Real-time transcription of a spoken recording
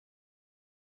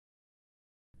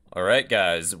Alright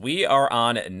guys, we are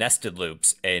on nested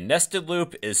loops. A nested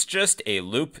loop is just a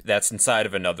loop that's inside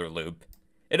of another loop.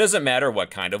 It doesn't matter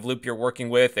what kind of loop you're working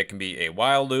with, it can be a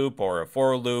while loop or a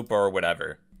for loop or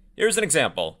whatever. Here's an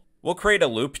example. We'll create a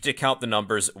loop to count the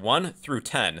numbers 1 through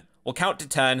 10. We'll count to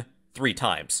 10 3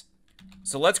 times.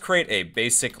 So let's create a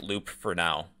basic loop for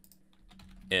now.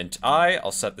 Int I,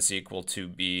 I'll set this equal to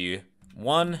be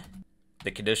 1.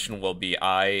 The condition will be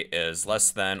I is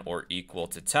less than or equal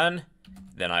to 10.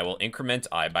 Then I will increment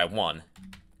I by 1.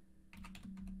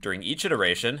 During each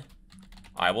iteration,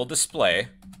 I will display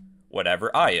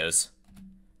whatever I is.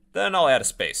 Then I'll add a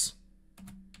space.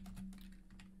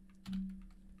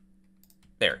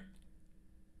 There.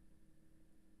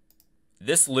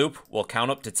 This loop will count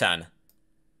up to 10.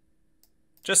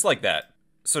 Just like that.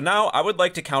 So now I would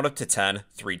like to count up to 10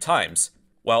 3 times.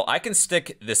 Well, I can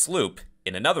stick this loop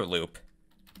in another loop.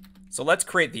 So let's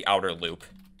create the outer loop.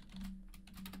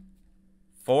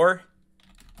 For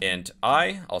int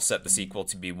I, I'll set this equal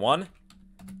to be 1.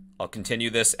 I'll continue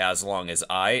this as long as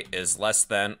I is less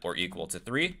than or equal to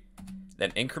 3.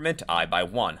 Then increment I by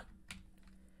 1.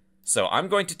 So I'm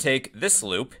going to take this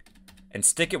loop and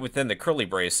stick it within the curly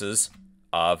braces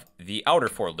of the outer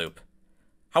for loop.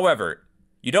 However,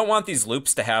 you don't want these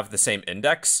loops to have the same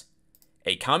index.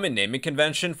 A common naming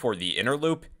convention for the inner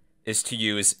loop is to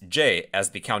use j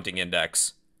as the counting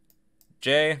index.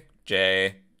 J,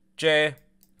 j, j,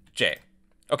 j.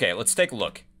 Okay, let's take a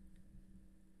look.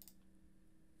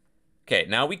 Okay,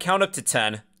 now we count up to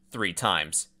 10 3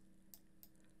 times.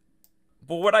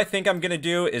 But what I think I'm going to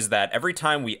do is that every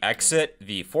time we exit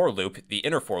the for loop, the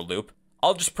inner for loop,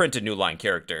 I'll just print a new line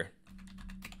character.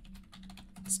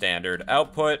 Standard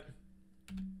output,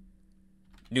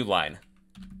 new line.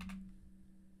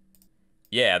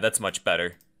 Yeah, that's much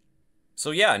better.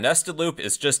 So yeah, nested loop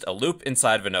is just a loop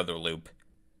inside of another loop.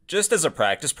 Just as a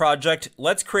practice project,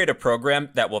 let's create a program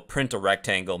that will print a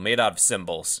rectangle made out of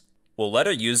symbols. We'll let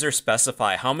a user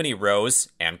specify how many rows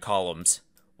and columns.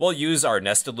 We'll use our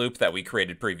nested loop that we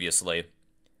created previously.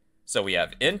 So we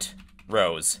have int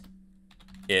rows,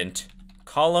 int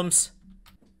columns,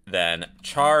 then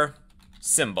char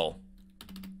symbol.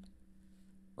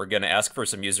 We're going to ask for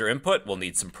some user input. We'll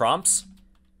need some prompts.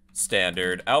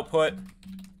 Standard output,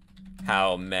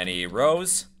 how many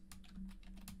rows?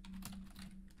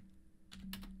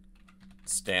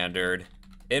 Standard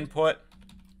input,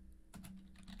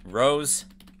 rows.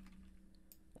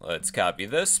 Let's copy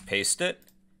this, paste it,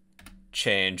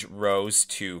 change rows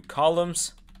to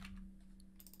columns,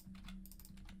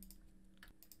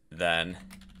 then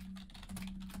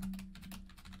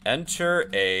enter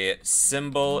a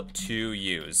symbol to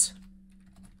use.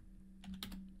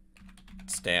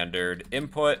 Standard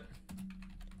input,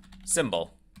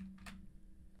 symbol.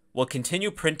 We'll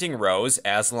continue printing rows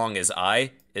as long as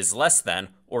I is less than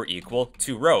or equal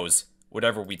to rows,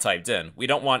 whatever we typed in. We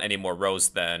don't want any more rows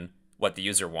than what the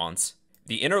user wants.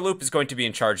 The inner loop is going to be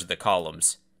in charge of the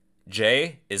columns.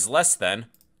 J is less than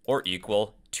or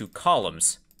equal to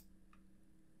columns.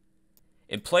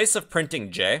 In place of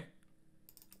printing J,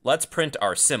 let's print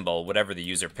our symbol, whatever the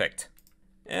user picked.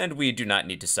 And we do not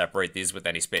need to separate these with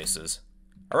any spaces.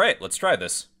 Alright, let's try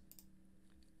this.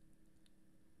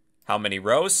 How many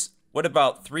rows? What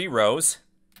about 3 rows?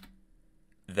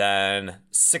 Then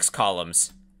 6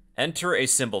 columns. Enter a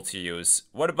symbol to use.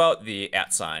 What about the @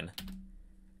 sign?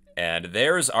 And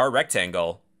there's our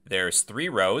rectangle. There's 3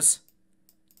 rows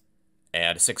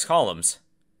and 6 columns.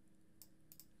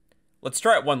 Let's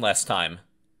try it one last time.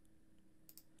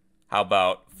 How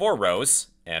about 4 rows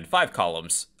and 5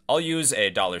 columns? I'll use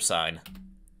a $sign.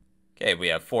 Okay, we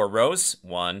have 4 rows.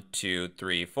 1, 2,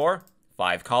 3, 4.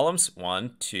 5 columns.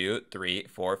 1, 2, 3,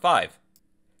 4, 5.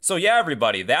 So yeah,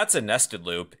 everybody, that's a nested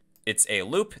loop. It's a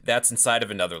loop that's inside of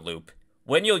another loop.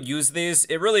 When you'll use these,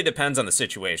 it really depends on the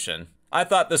situation. I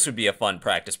thought this would be a fun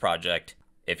practice project.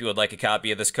 If you would like a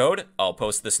copy of this code, I'll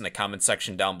post this in the comment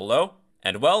section down below.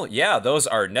 And well, yeah, those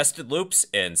are nested loops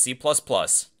in C++.